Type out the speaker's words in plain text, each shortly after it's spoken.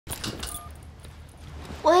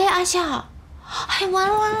阿夏，哎，完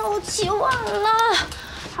了完了，我起晚了。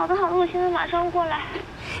好的好的，我现在马上过来。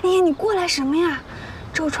哎呀，你过来什么呀？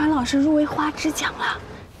周川老师入围花枝奖了。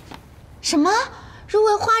什么？入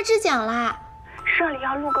围花枝奖啦？社里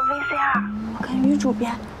要录个 VCR， 我跟女主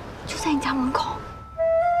编就在你家门口。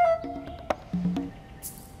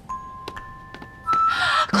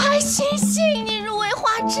快醒醒！你入围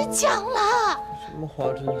花枝奖了。 什么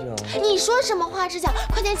花枝奖？你说什么花枝奖？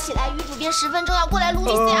快点起来，女主编10分钟要过来录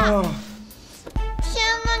VCR。天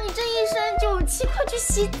哪，你这一身酒气，快去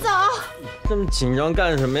洗澡。这么紧张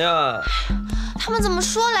干什么呀？他们怎么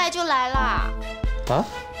说来就来了？啊？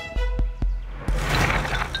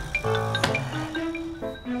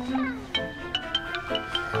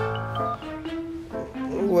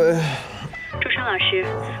喂。 周川老师，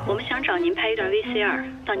我们想找您拍一段 VCR，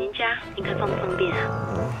 到您家，您看方不方便啊？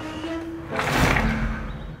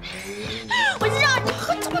我让你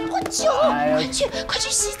喝这么多酒，快去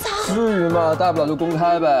洗澡。至于吗？大不了就公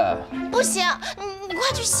开呗。不行，你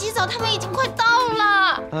快去洗澡，他们已经快到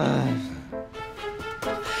了。哎，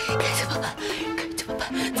该怎么办？该怎么办？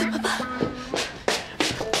怎么办？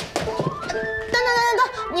等，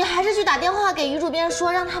你还是去打电话给女主编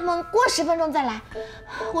说，让他们过10分钟再来。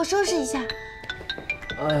我收拾一下。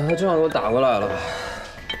 哎呀，他正好给我打过来了。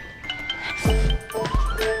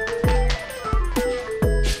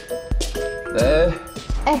喂。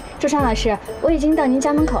哎，周川老师，我已经到您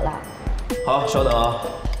家门口了。好，稍等啊。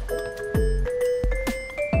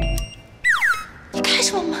你开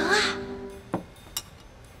什么门啊？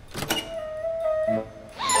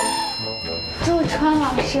周川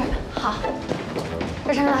老师，好。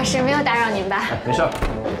周川老师，没有打扰您吧？没事。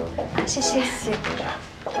谢谢。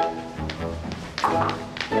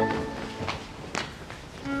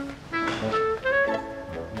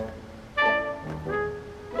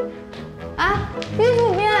啊，女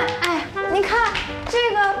主编，哎，你看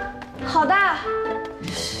这个好大。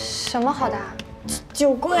什么好大？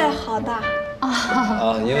酒柜好大。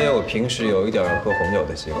啊，因为我平时有一点喝红酒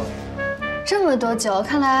的习惯。这么多酒，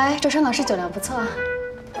看来周川老师酒量不错。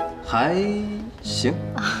还行。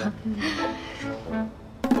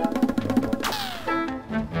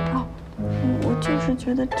我就是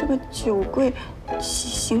觉得这个酒柜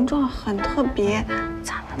形状很特别。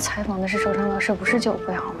咱们采访的是周川老师，不是酒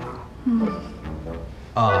柜，好吗？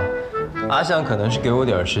啊，阿香可能是给我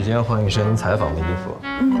点时间换一身采访的衣服。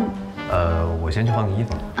我先去换个衣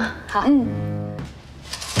服。啊，好。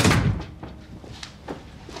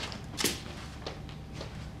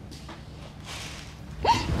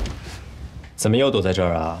怎么又躲在这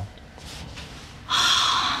儿啊？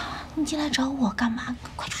你进来找我干嘛？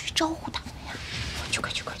快出去招呼他们呀！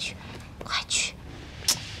快去！快去！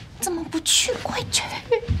怎么不去？快去！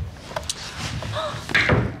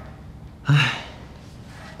唉。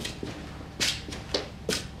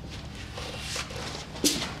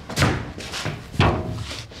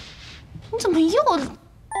你怎么又？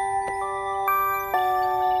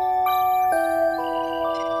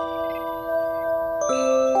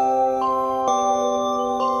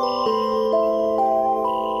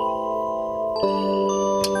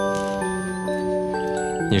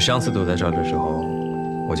你上次躲在这儿的时候，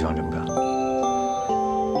我就想这么干。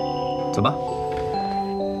走吧。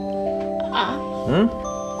啊？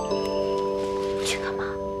去干嘛？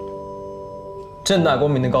正大光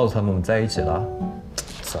明的告诉他们我们在一起了。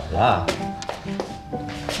走了。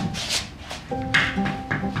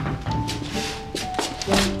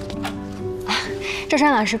周川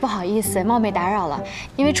老师，不好意思，冒昧打扰了，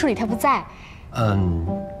因为处理他不在。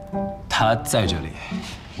他在这里。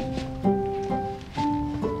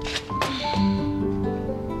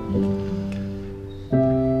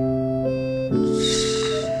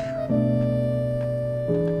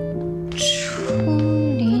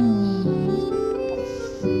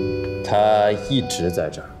他一直在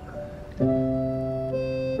这儿。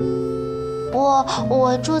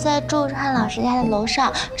我住在周川老师家的楼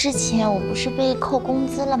上。之前我不是被扣工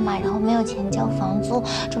资了嘛，然后没有钱交房租，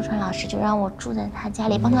周川老师就让我住在他家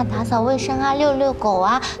里，帮他打扫卫生啊，遛遛狗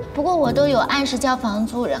啊。不过我都有按时交房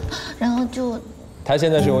租，然后就……他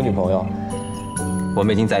现在是我女朋友，我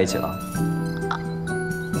们已经在一起了。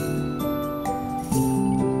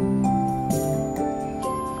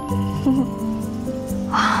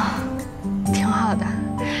啊，挺好的，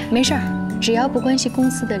没事儿，只要不关系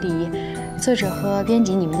公司的利益，作者和编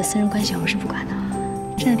辑你们的私人关系我是不管的，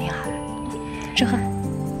真的挺好的。吃喝。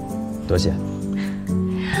多谢。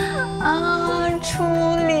啊，初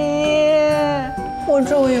离，我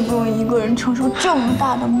终于不用一个人承受这么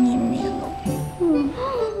大的秘密了。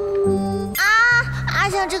阿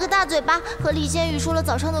翔这个大嘴巴和李仙宇说了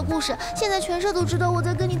早上的故事，现在全社都知道我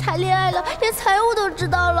在跟你谈恋爱了，连财务都知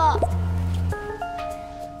道了。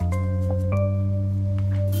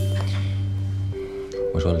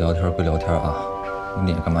我说聊天归聊天啊，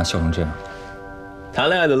你脸干嘛笑成这样？谈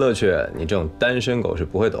恋爱的乐趣，你这种单身狗是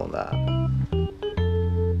不会懂的。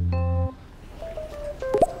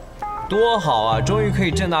多好啊，终于可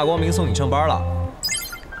以正大光明送你上班了。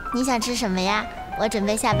你想吃什么呀？我准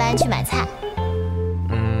备下班去买菜。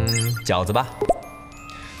饺子吧。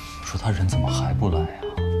我说他人怎么还不来呀？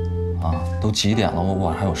啊，都几点了，我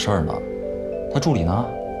晚上还有事儿呢。他助理呢？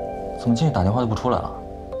怎么进去打电话就不出来了？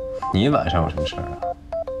你晚上有什么事儿啊？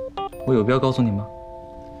我有必要告诉你吗？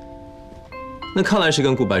那看来是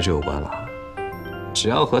跟顾办事有关了。只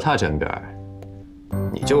要和他沾边儿，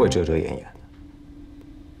你就会遮遮掩掩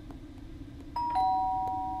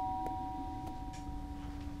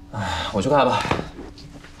的。哎，我去看吧。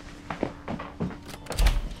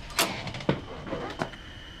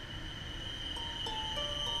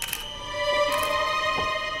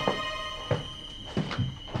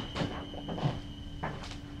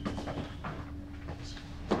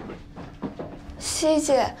西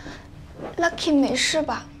姐 ，Lucky 没事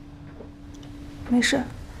吧？没事，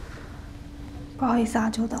不好意思啊，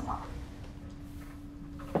久等了。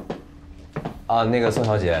啊，那个宋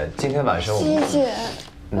小姐，今天晚上我们……西姐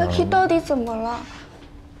，Lucky 到底怎么了？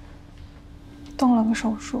动了个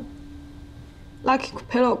手术。Lucky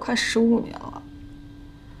陪了我快15年了。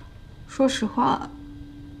说实话，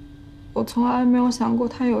我从来没有想过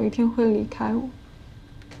他有一天会离开我。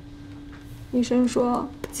医生说，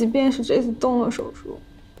即便是这次动了手术，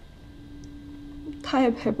他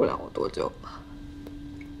也陪不了我多久。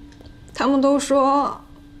他们都说，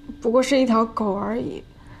不过是一条狗而已，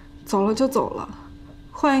走了就走了，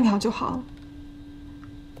换一条就好了。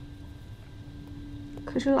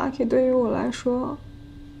可是 Lucky 对于我来说，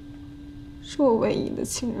是我唯一的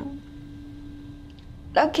亲人。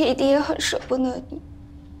Lucky 一定也很舍不得你，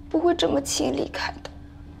不会这么轻易离开的。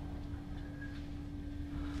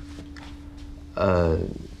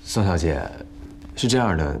宋小姐，是这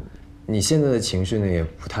样的，你现在的情绪呢也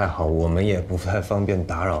不太好，我们也不太方便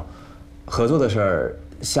打扰，合作的事儿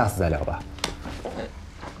下次再聊吧。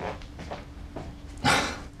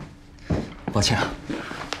抱歉啊。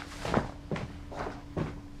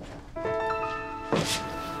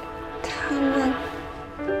他们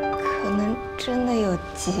可能真的有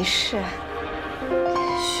急事。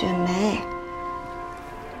雪梅，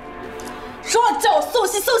说话叫我宋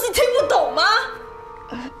茜，宋茜听不懂吗？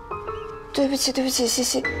对不起，对不起，西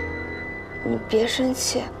西，你别生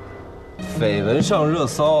气。绯闻上热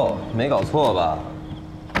搜，没搞错吧？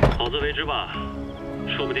好自为之吧，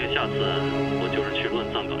说不定下次我就是去乱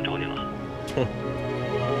葬岗找你了。哼。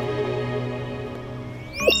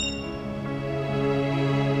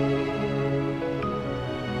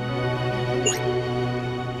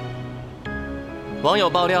网友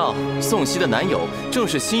爆料，宋茜的男友正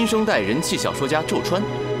是新生代人气小说家周川。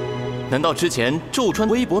难道之前周川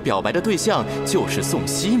微博表白的对象就是宋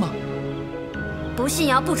茜吗？不信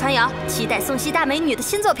谣不传谣，期待宋茜大美女的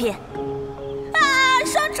新作品。啊！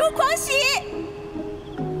双出狂喜！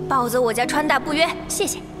抱走我家川大不约，谢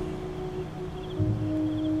谢。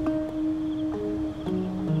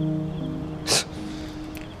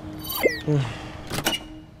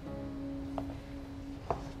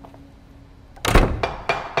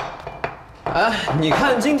哎，你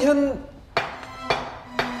看今天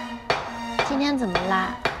怎么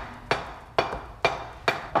啦？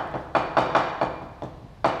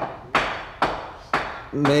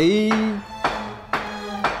没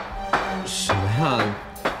什么呀？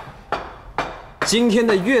今天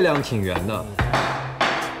的月亮挺圆的。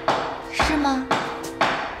是吗？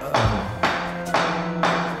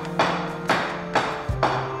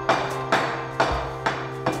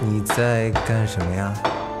你在干什么呀？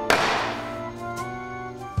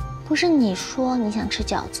不是你说你想吃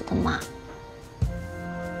饺子的吗？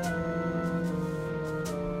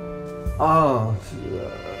啊，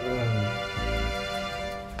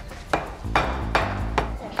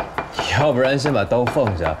要不然先把刀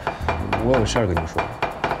放下，我有事儿跟你说。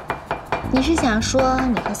你是想说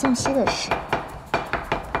你和宋茜的事？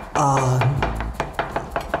啊，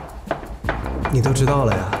你都知道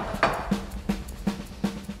了呀？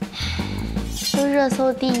都热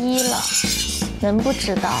搜第1了，能不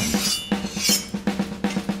知道吗？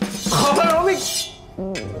好的，饶命！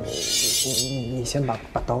你先把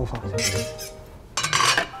刀放下。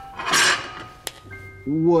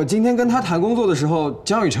我今天跟他谈工作的时候，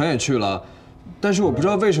江雨晨也去了，但是我不知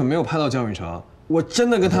道为什么没有拍到江雨晨。我真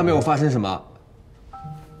的跟他没有发生什么，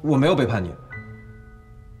我没有背叛你。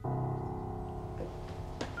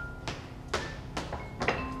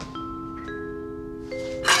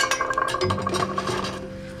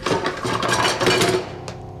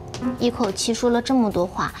一口气说了这么多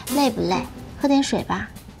话，累不累？喝点水吧。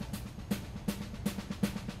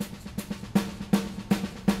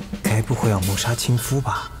该不会要谋杀亲夫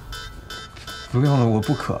吧？不用了，我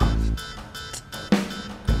不渴。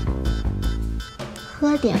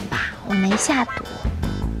喝点吧，我没下毒。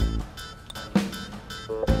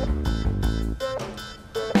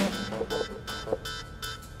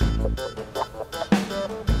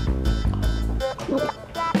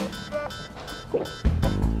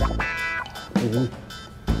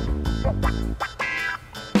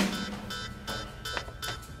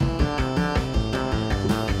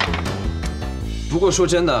不过说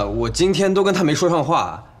真的，我今天都跟他没说上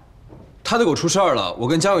话，他的狗出事儿了，我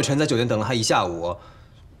跟江雨晨在酒店等了他一下午。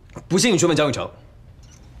不信你去问江雨晨。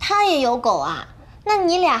他也有狗啊？那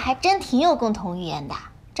你俩还真挺有共同语言的，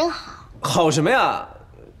真好。好什么呀？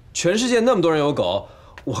全世界那么多人有狗，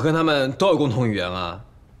我跟他们都有共同语言啊。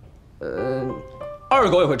二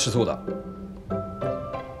狗也会吃醋的。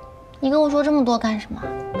你跟我说这么多干什么？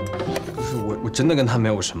不是我真的跟他没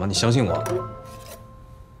有什么，你相信我。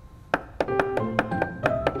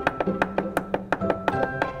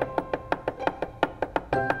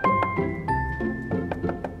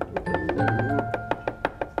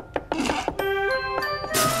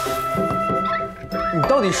你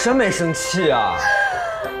到底生没生气啊？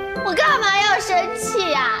我干嘛要生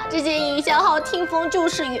气呀？这些营销号听风就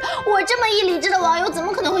是雨，我这么一理智的网友怎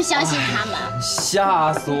么可能会相信他们？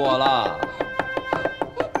吓死我了！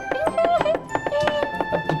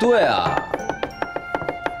不对啊，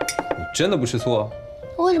你真的不吃醋？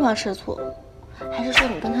我为什么要吃醋？还是说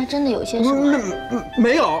你跟他真的有些什么？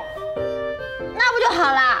没有。那不就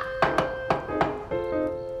好啦？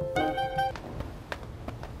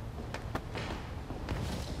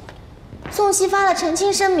宋希发了澄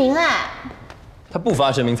清声明，哎，他不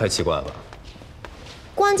发声明才奇怪吧？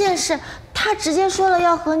关键是他直接说了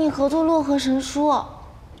要和你合作《洛河神书》。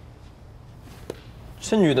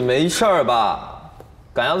这女的没事儿吧？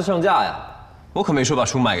赶鸭子上架呀！我可没说把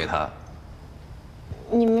书卖给她。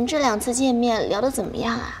你们这2次见面聊得怎么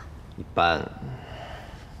样啊？一般。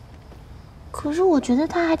可是我觉得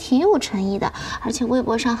他还挺有诚意的，而且微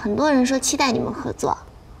博上很多人说期待你们合作。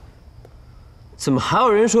怎么还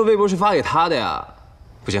有人说微博是发给他的呀？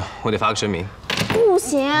不行，我得发个声明。不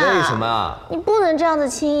行啊！为什么啊？你不能这样子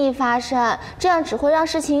轻易发声，这样只会让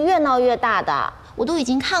事情越闹越大的。我都已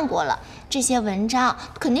经看过了，这些文章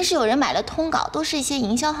肯定是有人买了通稿，都是一些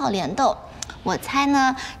营销号联动。我猜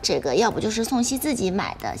呢，这个要不就是宋希自己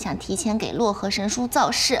买的，想提前给洛河神书造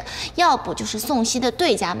势；要不就是宋希的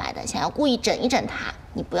对家买的，想要故意整一整他。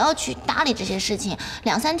你不要去搭理这些事情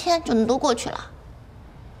，2、3天就能都过去了。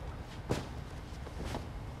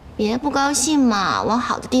别不高兴嘛，往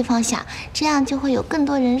好的地方想，这样就会有更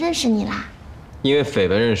多人认识你啦。因为绯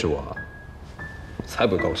闻认识我，才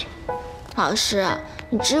不会高兴。老师，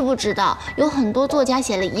你知不知道，有很多作家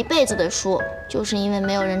写了一辈子的书，就是因为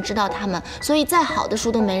没有人知道他们，所以再好的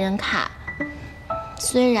书都没人看。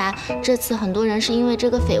虽然这次很多人是因为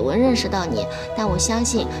这个绯闻认识到你，但我相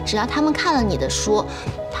信，只要他们看了你的书，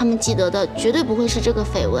他们记得的绝对不会是这个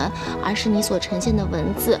绯闻，而是你所呈现的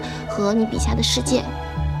文字和你笔下的世界。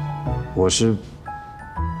我是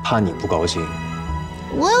怕你不高兴。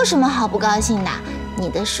我有什么好不高兴的？你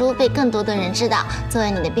的书被更多的人知道，作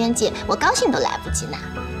为你的编辑，我高兴都来不及呢。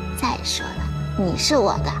再说了，你是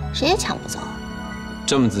我的，谁也抢不走。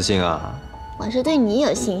这么自信啊？我是对你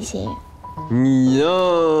有信心。你呀，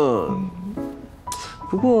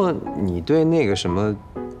不过你对那个什么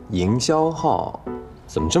营销号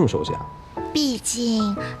怎么这么熟悉啊？毕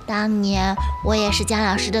竟当年我也是姜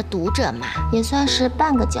老师的读者嘛，也算是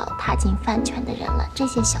半个脚踏进饭圈的人了。这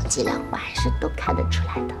些小伎俩我还是都看得出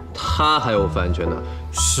来的。他还有饭圈呢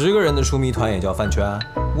？10个人的书迷团也叫饭圈？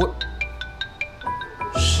我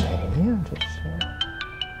谁呀？这是？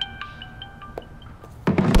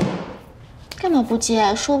干嘛不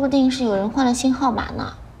接？说不定是有人换了新号码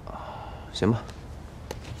呢。行吧。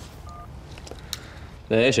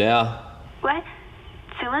喂，谁啊？喂，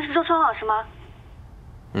请问是周川老师吗？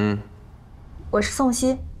嗯，我是宋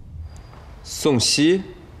希。宋希？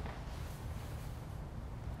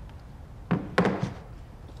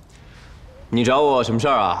你找我什么事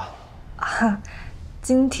儿啊？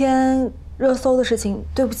今天热搜的事情，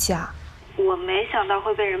对不起啊。我没想到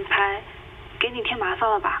会被人拍，给你添麻烦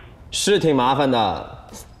了吧？是挺麻烦的，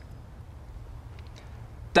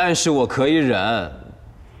但是我可以忍。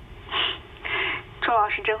周老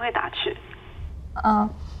师真会打趣。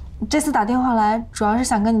这次打电话来，主要是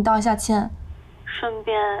想跟你道一下歉，顺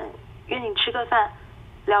便约你吃个饭，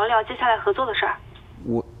聊聊接下来合作的事儿。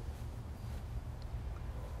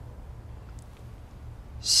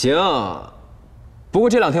行，不过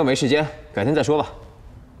这2天我没时间，改天再说吧。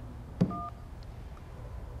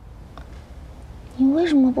你为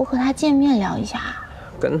什么不和他见面聊一下？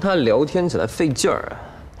跟他聊天起来费劲儿。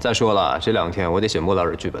再说了，这2天我得写末老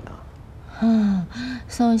日剧本呢。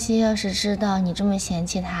宋希要是知道你这么嫌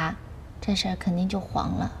弃他，这事儿肯定就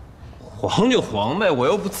黄了。黄就黄呗，我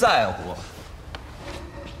又不在乎。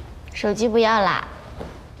手机不要啦。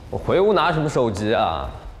我回屋拿什么手机啊？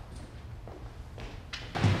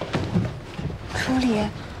舒里，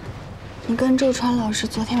你跟周川老师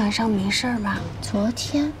昨天晚上没事吧？昨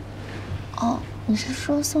天？哦，你是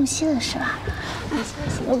说宋希的事吧？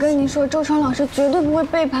我跟你说，周川老师绝对不会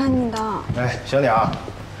背叛你的。哎，小鸟，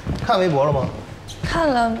看微博了吗？看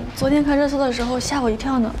了，昨天看热搜的时候吓我一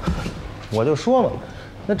跳呢。我就说嘛，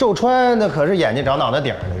那周川那可是眼睛长脑袋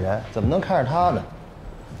顶的人，怎么能看着他呢？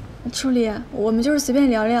舒里，我们就是随便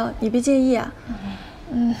聊聊，你别介意啊。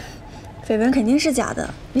绯闻肯定是假的，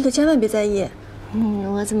你可千万别在意。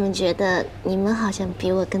我怎么觉得你们好像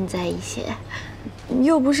比我更在意些？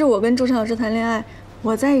又不是我跟周川老师谈恋爱，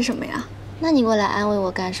我在意什么呀？那你过来安慰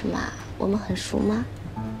我干什么？我们很熟吗？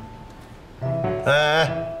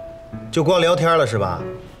哎，就光聊天了是吧？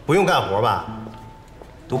不用干活吧？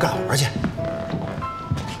都干活去。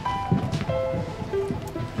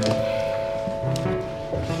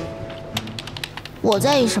我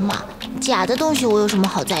在意什么？假的东西我有什么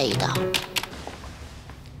好在意的？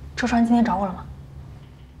周川今天找我了吗？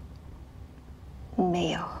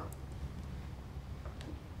没有。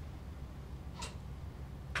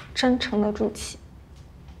真诚的祝启，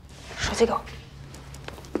手机给我。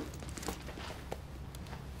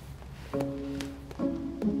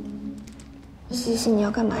西西，你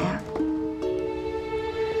要干嘛呀？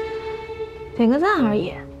点个赞而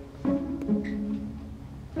已。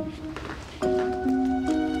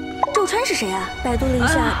周川是谁啊？百度了一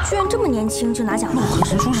下，居然这么年轻就拿奖了。和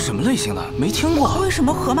神说是什么类型的？没听过。为什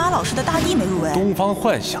么河马老师的大地没入围？东方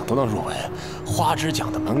幻想都能入围，花枝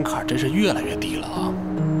奖的门槛真是越来越低了啊！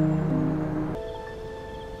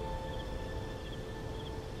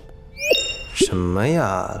什么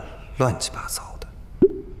呀，乱七八糟的。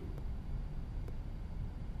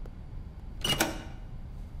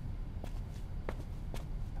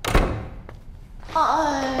哎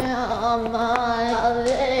呀妈呀，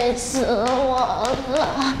累死我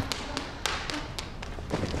了！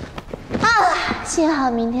幸好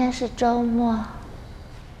明天是周末。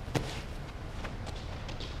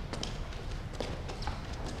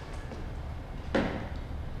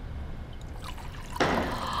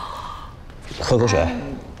喝口水。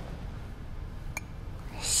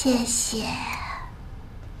谢谢。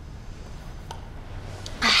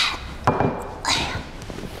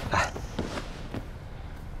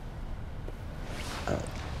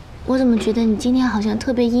我怎么觉得你今天好像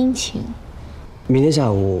特别殷勤？明天下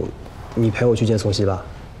午，你陪我去见宋希吧。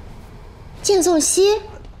见宋希？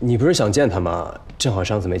你不是想见她吗？正好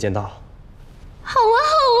上次没见到。好啊，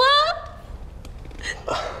好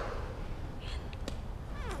啊。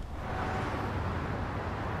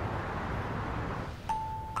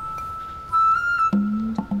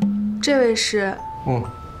这位是？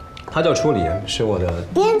他叫初离，是我的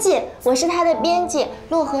编辑，我是他的编辑。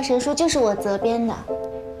洛河神书就是我责编的。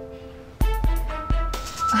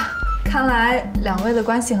看来2位的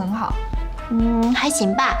关系很好。还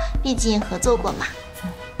行吧，毕竟合作过嘛。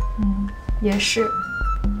也是。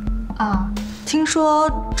啊，听说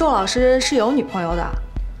周老师是有女朋友的。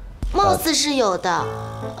貌似是有的。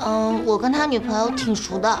我跟他女朋友挺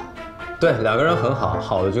熟的。对，2个人很好，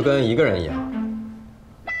好的就跟1个人一样。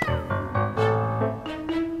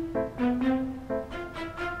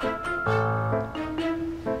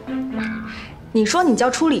你说你叫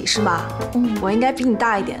初理是吧？我应该比你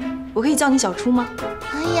大一点，我可以叫你小初吗？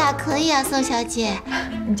可以啊，可以啊，宋小姐。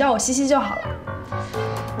你叫我西西就好了。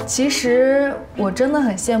其实我真的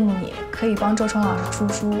很羡慕你，可以帮周川老师出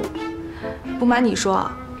书。不瞒你说，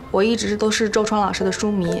我一直都是周川老师的书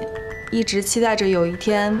迷，一直期待着有一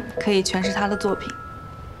天可以诠释他的作品。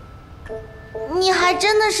你还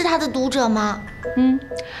真的是他的读者吗？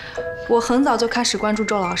我很早就开始关注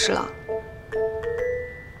周老师了。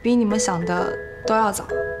比你们想的都要早。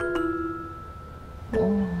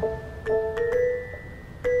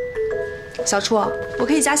小初，我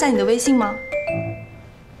可以加下你的微信吗？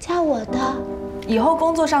加我的。以后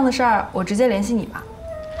工作上的事儿，我直接联系你吧。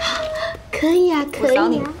可以啊，可以啊。我扫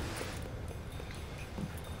你。